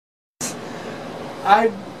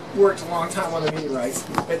I worked a long time on the meteorites,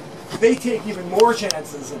 but they take even more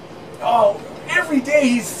chances. And, oh, every day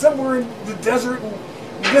he's somewhere in the desert, and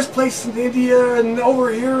this place in India, and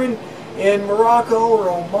over here in Morocco or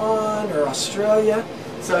Oman or Australia.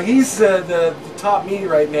 So he's the top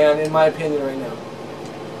meteorite man, in my opinion, right now.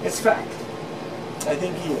 It's fact. I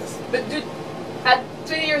think he is. But dude,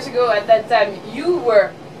 2 years ago, at that time, you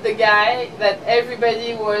were the guy that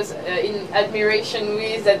everybody was in admiration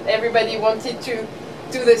with, that everybody wanted to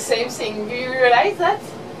do the same thing. Do you realize that?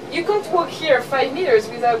 You can't walk here 5 meters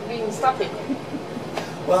without being stopping.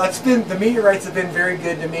 Well, it's been, the meteorites have been very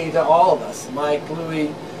good to me, to all of us, Mike,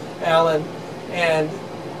 Louis, Alan, and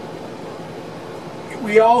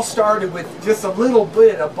we all started with just a little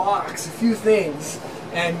bit, a box, a few things,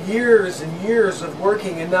 and years of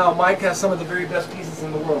working, and now Mike has some of the very best pieces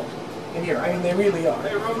in the world in here. I mean, they really are.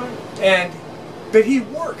 But he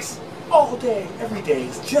works all day, every day.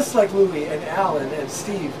 It's just like Louis and Alan and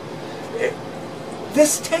Steve.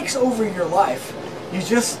 This takes over your life. You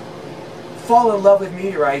just fall in love with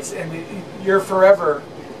meteorites, and you're forever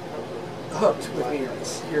hooked with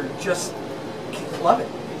meteorites. You're just love it.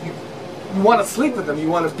 You want to sleep with them. You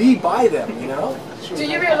want to be by them. You know. Do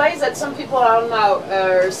you realize that some people are now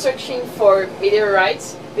searching for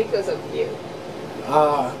meteorites because of you?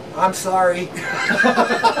 I'm sorry.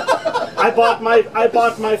 I bought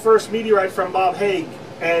my first meteorite from Bob Haag,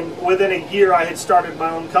 and within a year I had started my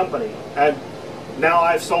own company, and now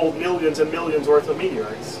I've sold millions and millions worth of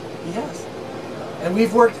meteorites. Yes. And we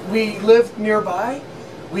live nearby.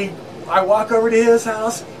 I walk over to his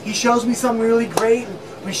house, he shows me something really great, and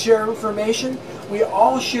we share information. We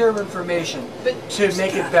all share information to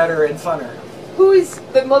make it better and funner. Who is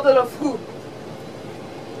the model of who?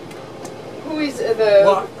 Who is the...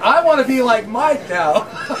 Well, I want to be like Mike now.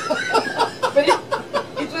 But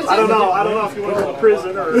it was... I don't know if you want to go to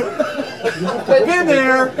prison or... But been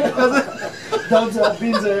there.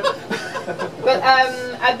 Been there. But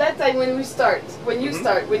at that time when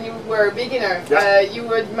you were a beginner,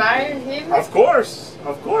 you admire him? Of course,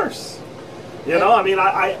 of course. You know, I mean,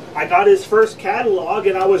 I got his first catalog,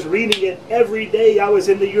 and I was reading it every day I was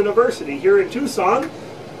in the university here in Tucson.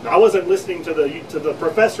 I wasn't listening to the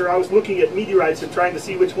professor. I was looking at meteorites and trying to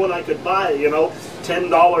see which one I could buy. You know,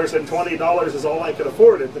 $10 and $20 is all I could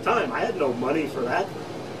afford at the time. I had no money for that,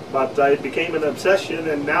 but it became an obsession,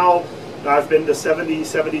 and now I've been to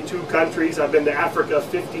 72 countries. I've been to Africa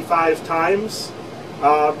 55 times.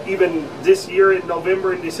 Even this year in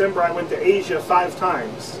November and December, I went to Asia 5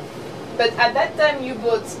 times. But at that time, you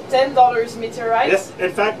bought $10 meteorites. Yes,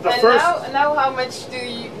 in fact, the and first. Now, how much do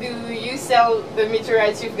you sell the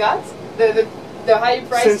meteorites you've got? The high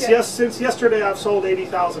price. Since yesterday, I've sold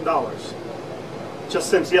 $80,000. Just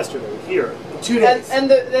since yesterday, here. 2 days. And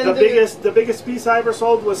the biggest piece I ever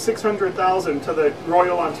sold was $600,000 to the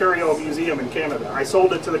Royal Ontario Museum in Canada. I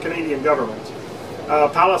sold it to the Canadian government.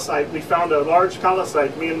 Palisite, we found a large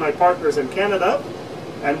palisite, me and my partners in Canada,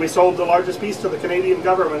 and we sold the largest piece to the Canadian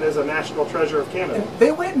government as a national treasure of Canada. And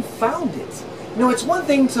they went and found it. You know, it's one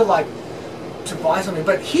thing to buy something,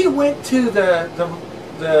 but he went to the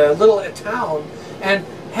little town and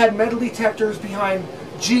had metal detectors behind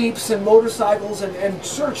Jeeps and motorcycles and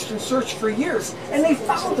searched for years, and they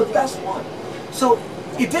found the best one. So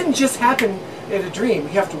it didn't just happen in a dream.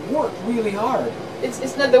 You have to work really hard.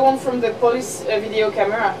 It's not the one from the police video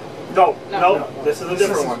camera. No, this is a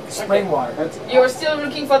different one. Spring water. You're still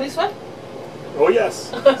looking for this one? Oh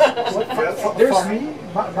yes. For me,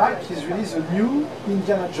 Mike is really the new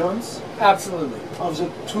Indiana Jones. Absolutely. Of the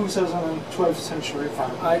 2012th century.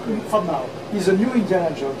 I agree. From now, he's a new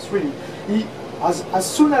Indiana Jones. Really, as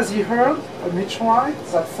soon as he heard a meteorite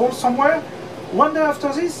that falls somewhere, one day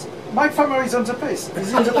after this, Mike Farmer is on the place.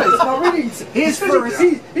 He's on the place. No, really, it's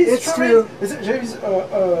true. There is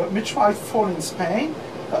a meteorite fall in Spain.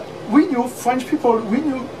 We knew, French people, we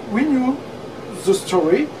knew the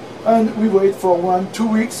story, and we waited for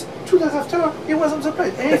 1-2 weeks. 2 days after, he was on the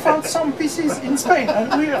place. And he found some pieces in Spain,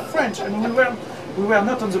 and we are French, and we were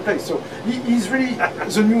not on the place. So he's really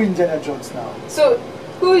the new Indiana Jones now. So,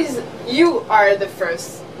 you are the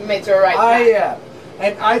first meteorite I man. am.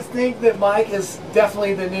 And I think that Mike is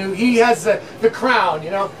definitely the new, he has the crown, you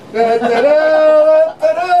know.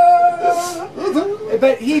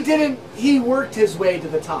 But he worked his way to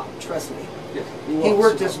the top, trust me. He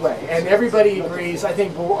worked his way. And everybody agrees, I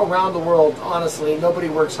think around the world, honestly, nobody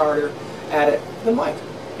works harder at it than Mike.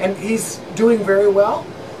 And he's doing very well,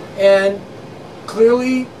 and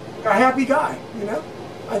clearly a happy guy, you know.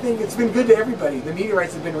 I think it's been good to everybody. The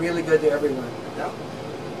meteorites have been really good to everyone. Yeah.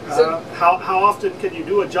 How often can you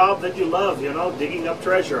do a job that you love, you know, digging up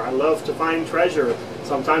treasure? I love to find treasure.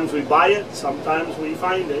 Sometimes we buy it, sometimes we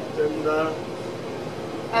find it, and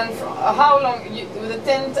And how long?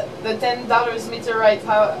 The $10 meteorite?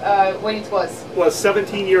 How when it was? was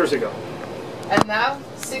 17 years ago. And now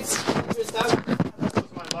 600,000. That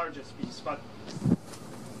was my largest piece, but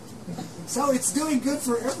So it's doing good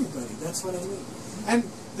for everybody. That's what I mean. And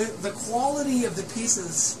the quality of the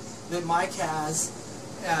pieces that Mike has,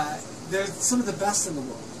 they're some of the best in the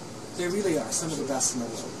world. They really are some of the best in the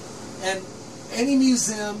world. And any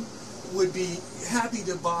museum would be happy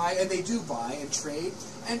to buy, and they do buy and trade.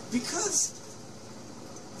 And because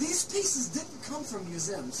these pieces didn't come from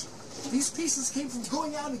museums, these pieces came from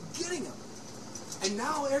going out and getting them. And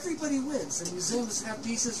now everybody wins. And museums have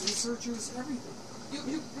pieces, researchers, everything.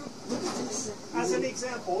 You look at this. as an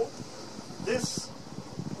example, this,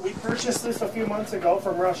 we purchased this a few months ago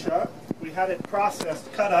from Russia. We had it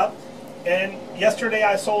processed, cut up, and yesterday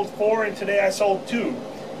I sold 4 and today I sold 2.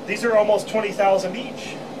 These are almost 20,000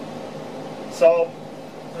 each. So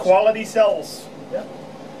quality sells. Yep.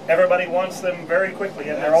 Everybody wants them very quickly,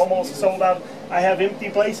 and they're almost sold out. I have empty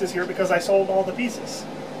places here because I sold all the pieces.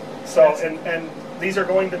 So, and these are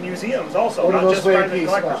going to museums also, What are not those just weigh a private piece?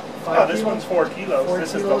 collectors. About 5 Oh, this kilos? one's 4 kilos. 4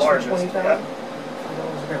 This is the kilos for largest. 20,000?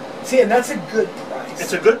 Yeah. See, and that's a good price.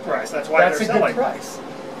 It's a good price. That's why That's they're a selling. good price.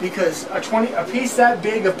 Because a piece that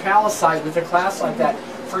big of palisade with a class like that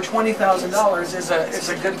for $20,000 is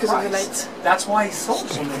a good price. That's why he sold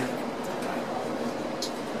so many.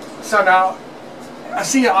 So now,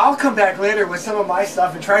 see, I'll come back later with some of my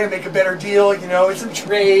stuff and try to make a better deal. You know, it's a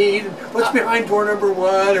trade. What's behind door number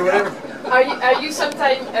 1 or whatever. Are you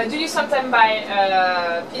sometime? Do you sometimes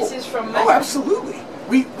buy pieces from? Oh, absolutely.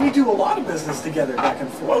 We do a lot of business together back and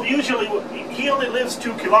forth. Well, usually, he only lives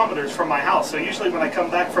 2 kilometers from my house, so usually when I come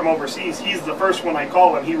back from overseas, he's the first one I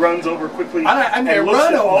call, and he runs over quickly I mean, and looks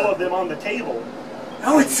run at all over. of them on the table.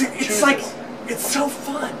 No, it's Chooses. like, it's so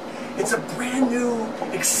fun. It's a brand new,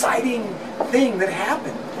 exciting thing that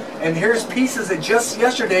happened. And here's pieces that just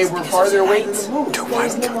yesterday were farther away than the moon.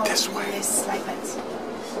 This way.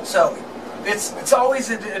 So, it's always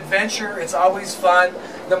an adventure. It's always fun.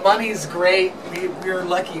 The money's great. We're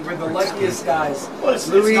lucky. We're the luckiest guys. Well, it's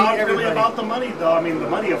Louis, not really everybody. about the money, though. I mean, the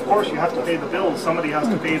money, of course, you have to pay the bills. Somebody has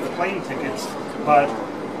to pay the plane tickets. But,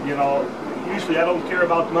 you know, usually I don't care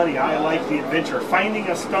about money. I like the adventure. Finding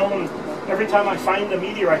a stone, every time I find a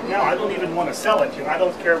meteorite now, I don't even want to sell it. You know, I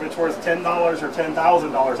don't care if it's worth $10 or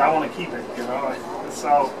 $10,000. I want to keep it, you know.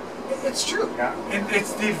 So, It's true. Yeah. And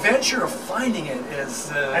it's the adventure of finding it is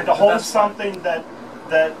and the to hold best part. something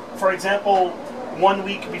that, for example, 1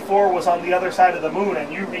 week before was on the other side of the moon,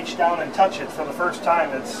 and you reach down and touch it for the first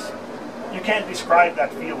time. You can't describe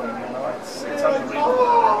that feeling. You know, it's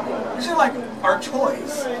unbelievable. These are like our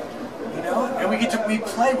toys, you know, and we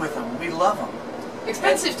play with them. We love them.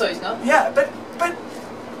 Expensive toys, no? Yeah, but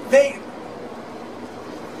they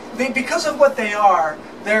because of what they are,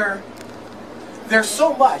 they're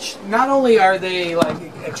so much. Not only are they like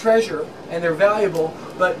a treasure and they're valuable,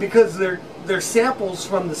 but because they're samples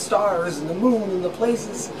from the stars and the moon and the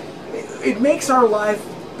places, it makes our life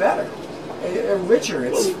better, richer.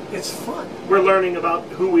 It's fun. We're learning about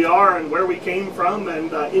who we are and where we came from,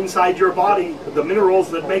 and inside your body, the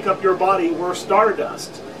minerals that make up your body were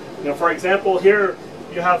stardust. You know, for example, here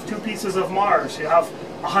you have 2 pieces of Mars. You have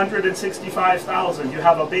 165,000. You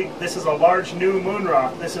have this is a large new moon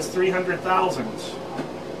rock. This is 300,000.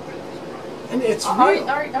 And it's Are real.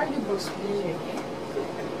 you both speaking?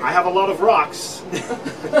 I have a lot of rocks.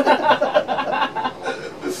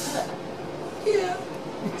 Yeah.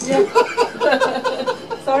 Yeah.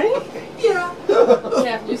 Sorry? Yeah.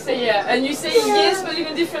 Yeah, you say yeah. And you say yes, but in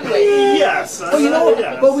a different way. Yes. Well, you know what?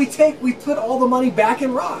 yes. But we put all the money back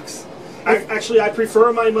in rocks. Actually, I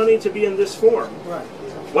prefer my money to be in this form. Right.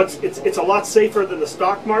 It's a lot safer than the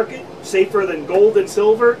stock market, safer than gold and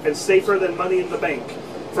silver, and safer than money in the bank.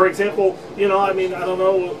 For example, you know, I mean, I don't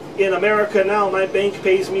know, in America now, my bank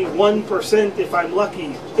pays me 1% if I'm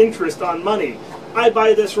lucky, interest on money. I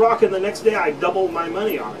buy this rock and the next day I double my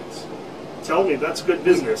money on it. Tell me, that's good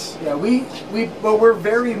business. Yeah, we're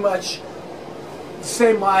very much,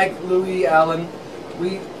 say Mike, Louis, Alan,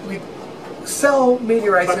 we sell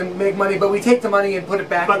meteorites and make money, but we take the money and put it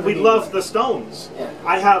back. But we love the stones. Yeah.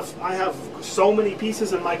 I have so many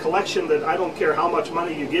pieces in my collection that I don't care how much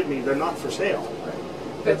money you give me, they're not for sale.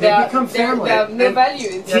 But they become family. They have no value.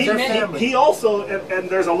 It's they're many. family. He also, and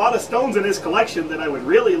there's a lot of stones in his collection that I would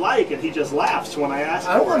really like, and he just laughs when I ask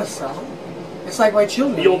I don't for want it. to sell them. It's like my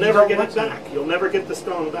children. You'll You never don't get want it to. back. You'll never get the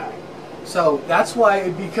stone back. So that's why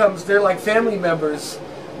it becomes, they're like family members,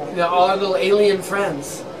 you know, all our little alien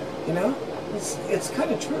friends, you know? It's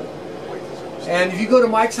kind of true. And if you go to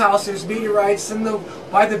Mike's house, there's meteorites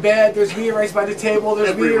by the bed, there's meteorites by the table, there's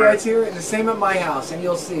Everywhere. meteorites here, and the same at my house, and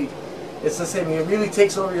you'll see. It's the same. It really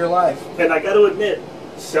takes over your life. And I got to admit,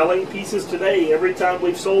 selling pieces today, every time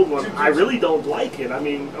we've sold one, I really don't like it. I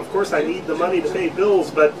mean, of course I need the money to pay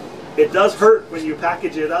bills, but it does hurt when you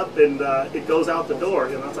package it up and it goes out the door.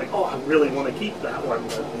 You know, it's like, oh, I really want to keep that one.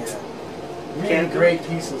 But Really great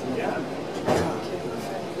pieces. yeah,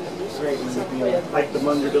 Great. like the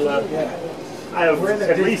Mundadilla. Yeah. I have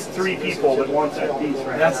at least 3 people that want that piece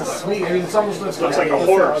right That's now. a sweet. I mean, it almost looks Looks like a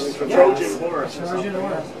horse, a Trojan horse. or Trojan something.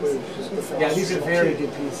 horse. Yeah, these are very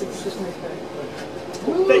good pieces.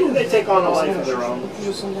 They take on a life of their own. And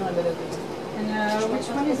which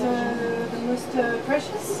one is the most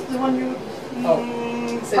precious? The one you...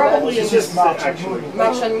 Probably It's it's just just March actually.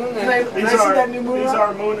 March and Moon. Can I see that new moon These rock?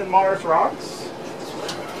 are Moon and Mars rocks.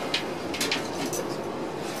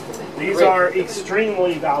 These Great. are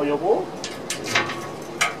extremely valuable.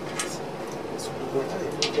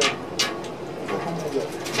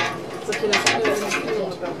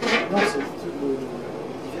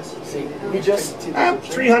 See, we just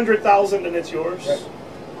 300,000 and it's yours.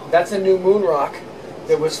 that's a new moon rock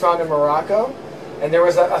that was found in Morocco, and there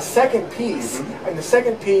was a second piece, and the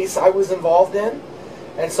second piece I was involved in,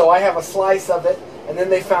 and so I have a slice of it, and then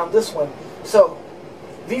they found this one. So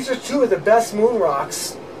these are 2 of the best moon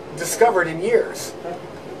rocks discovered in years,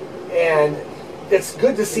 and it's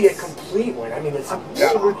good to see a complete one. I mean, it's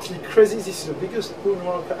Absolutely crazy. This is the biggest moon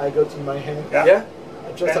rock I got in my hand. yeah.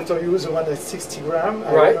 Just after you use the one that's 60 grams.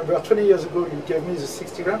 I Right. remember 20 years ago you gave me the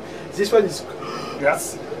 60 grams. This one is.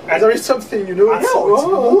 Yes. And there is something, you know. I know, it's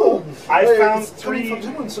moon. I Yeah, found it's coming 3. from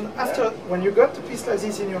the moon. So after, when you got a piece like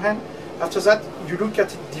this in your hand, after that you look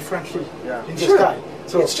at it differently Yeah. in the Sure. sky.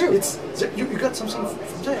 So It's true. you got something from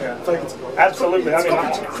there. Yeah. In fact, Absolutely. It's I mean,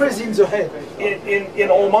 completely crazy in the head.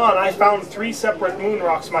 in Oman, I found 3 separate moon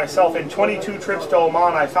rocks myself. In 22 trips to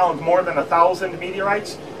Oman, I found more than 1,000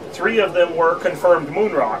 meteorites. 3 of them were confirmed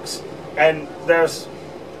moon rocks. And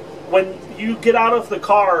when you get out of the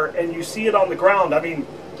car and you see it on the ground, I mean,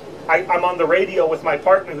 I'm on the radio with my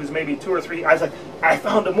partner who's maybe 2 or 3. I was like, I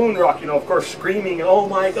found a moon rock, you know, of course, screaming, oh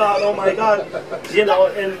my God, you know,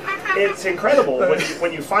 and it's incredible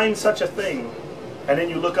when you find such a thing and then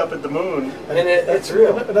you look up at the moon. And it's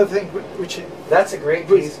real. Another thing which is That's a great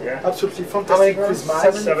piece. Yeah. absolutely How many fantastic grams? with mine.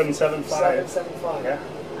 775. 775. Yeah.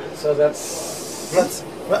 So that's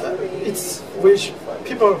It's which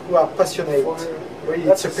people who are passionate. Really,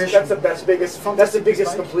 it's a passion. that's the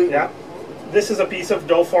biggest complete. Yeah. This is a piece of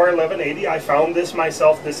Dhofar 1180. I found this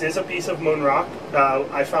myself. This is a piece of moon rock.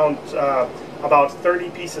 I found about 30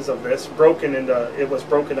 pieces of this it was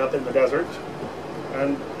broken up in the desert.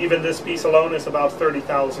 And even this piece alone is about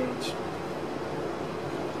 30,000.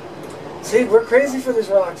 See, we're crazy for these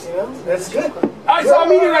rocks, you know? That's good. I saw a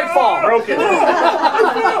meteorite fall! Broken.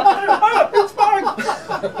 It's fine!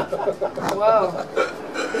 Wow.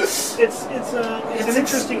 It's an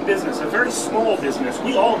interesting business, a very small business.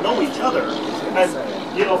 We all know each other.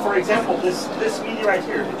 And, you know, for example, this meteorite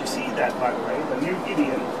here, did you see that, by the way? The new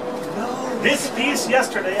Gideon. No. This piece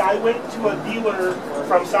yesterday, I went to a dealer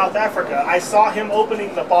from South Africa. I saw him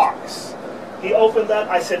opening the box. He opened that.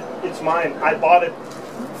 I said, it's mine. I bought it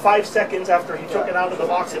 5 seconds after he took it out of the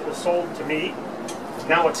box. It was sold to me.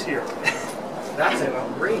 Now it's here. That's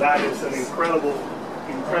a great. That is an incredible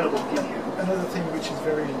Gideon. Another thing which is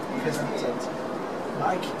very pleasant that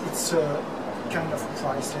Mike, it's a kind of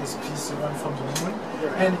priceless piece, the one from the moon,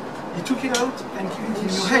 and he took it out and gave it in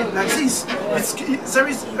your hand like this.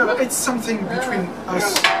 It's something between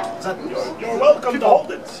us that You're welcome to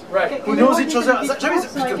hold it. Right. who knows each other.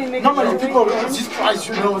 Normally people have this price,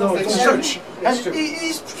 you know, no, It's don't true. touch. It's And true.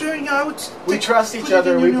 he's throwing out. We trust each put it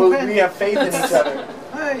other. in We your hand. we have faith in each other.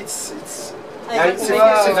 It's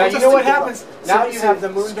Now, you know what happens? Now you have the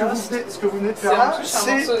moon dust. Ce que vous venez de C'est faire un là, truc,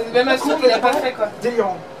 c'est même un truc qu'il n'a pas fait, quoi.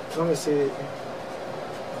 délirant. Non mais c'est.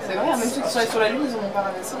 C'est vrai, même ceux qui sont allés sur la Lune, ils n'ont pas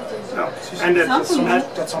ramassé. No. And C'est un peu long.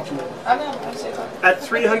 400 kilos. Ah merde, je sais pas. at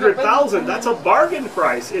 300,000, that's a bargain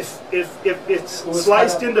price. If it's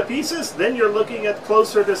sliced into pieces, then you're looking at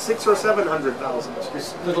closer to 600,000 or 700,000.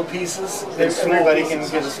 Just little pieces. They're small Everybody pieces.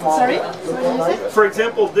 can get a small Sorry? bit. What did you say? For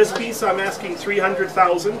example, this piece I'm asking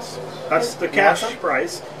 300,000. That's the cash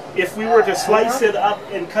price. If we were to slice it up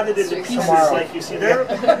and cut it into pieces Tomorrow. like you see there,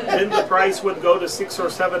 then the price would go to 600,000 or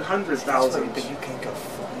 700,000. But you can go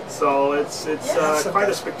find. So it's quite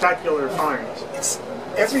a spectacular find. It's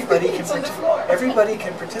everybody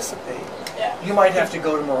can participate. You might have to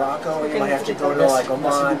go to Morocco, you might have to go to like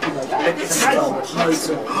Oman. It's still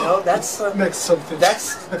possible. You know, that's the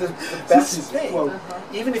best thing.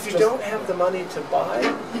 Even if you don't have the money to buy,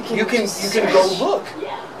 you can go look,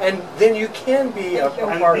 and then you can be a part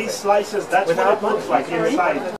of it. And these slices, that's what it looks like inside.